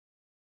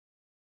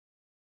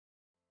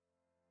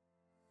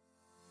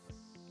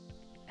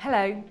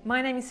Hello,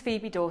 my name is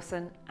Phoebe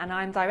Dawson and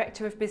I'm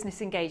Director of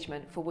Business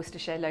Engagement for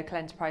Worcestershire Local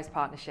Enterprise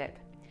Partnership.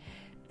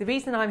 The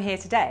reason I'm here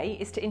today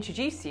is to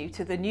introduce you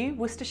to the new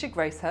Worcestershire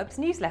Growth Hub's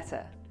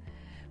newsletter.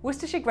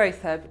 Worcestershire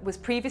Growth Hub was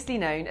previously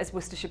known as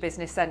Worcestershire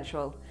Business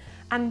Central,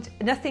 and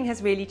nothing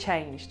has really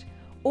changed.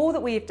 All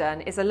that we have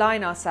done is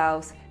align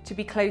ourselves to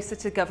be closer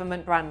to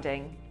government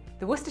branding.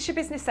 The Worcestershire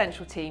Business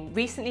Central team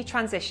recently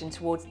transitioned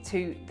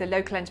to the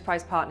Local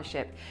Enterprise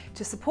Partnership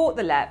to support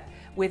the LEP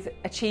with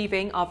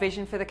achieving our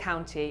vision for the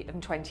county in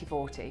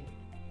 2040.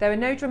 There are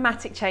no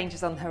dramatic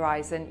changes on the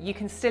horizon. You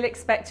can still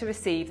expect to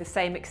receive the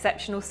same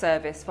exceptional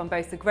service from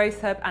both the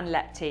Growth Hub and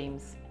LEP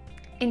teams.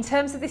 In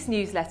terms of this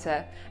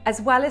newsletter, as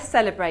well as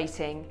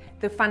celebrating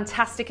the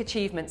fantastic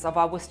achievements of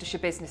our Worcestershire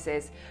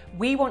businesses,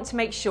 we want to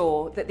make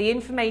sure that the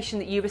information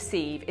that you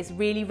receive is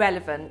really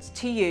relevant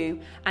to you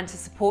and to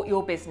support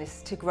your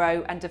business to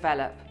grow and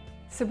develop.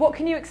 So what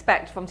can you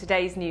expect from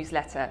today's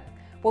newsletter?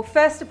 Well,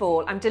 first of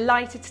all, I'm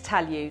delighted to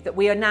tell you that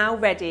we are now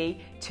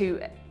ready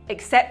to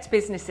accept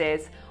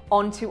businesses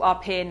onto our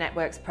Peer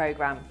Networks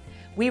programme.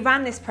 We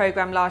ran this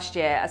programme last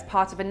year as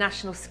part of a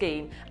national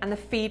scheme and the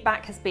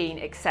feedback has been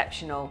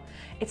exceptional.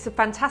 It's a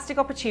fantastic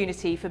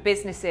opportunity for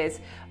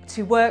businesses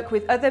to work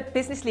with other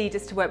business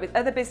leaders,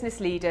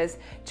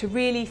 to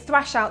really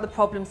thrash out the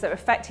problems that are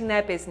affecting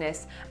their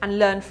business and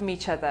learn from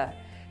each other.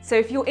 So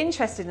if you're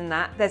interested in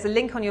that, there's a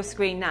link on your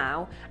screen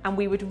now and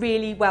we would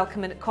really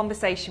welcome a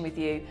conversation with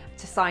you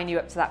to sign you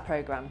up to that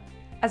programme.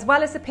 As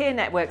well as the Peer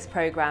Networks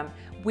programme,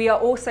 we are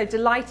also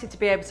delighted to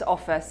be able to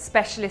offer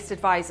specialist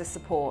advisor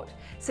support.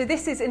 So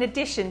this is in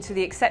addition to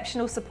the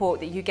exceptional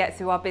support that you get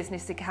through our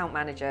business account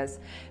managers.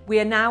 We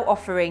are now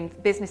offering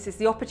businesses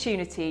the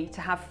opportunity to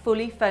have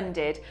fully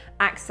funded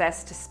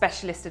access to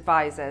specialist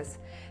advisors.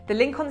 The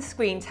link on the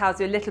screen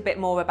tells you a little bit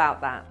more about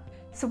that.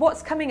 So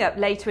what's coming up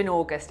later in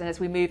August and as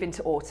we move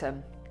into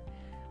autumn?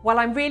 Well,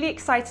 I'm really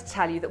excited to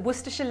tell you that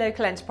Worcestershire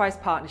Local Enterprise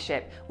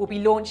Partnership will be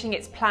launching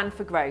its Plan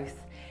for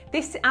Growth.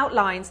 This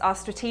outlines our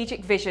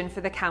strategic vision for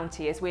the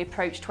county as we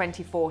approach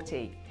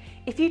 2040.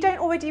 If you don't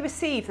already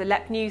receive the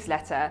LEP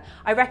newsletter,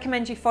 I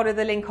recommend you follow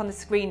the link on the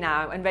screen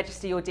now and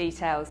register your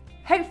details.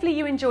 Hopefully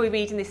you enjoy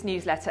reading this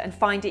newsletter and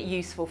find it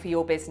useful for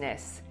your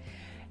business.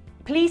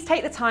 Please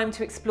take the time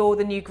to explore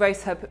the new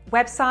Growth Hub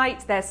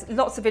website. There's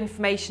lots of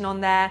information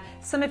on there.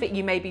 Some of it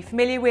you may be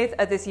familiar with,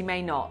 others you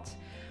may not.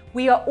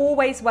 We are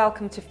always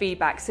welcome to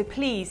feedback, so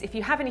please, if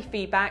you have any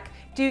feedback,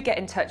 do get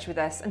in touch with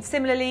us. And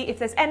similarly, if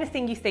there's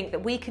anything you think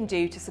that we can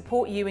do to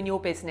support you and your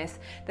business,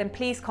 then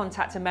please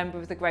contact a member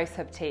of the Growth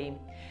Hub team.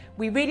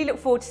 We really look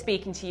forward to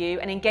speaking to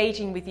you and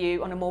engaging with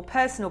you on a more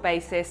personal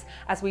basis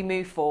as we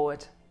move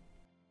forward.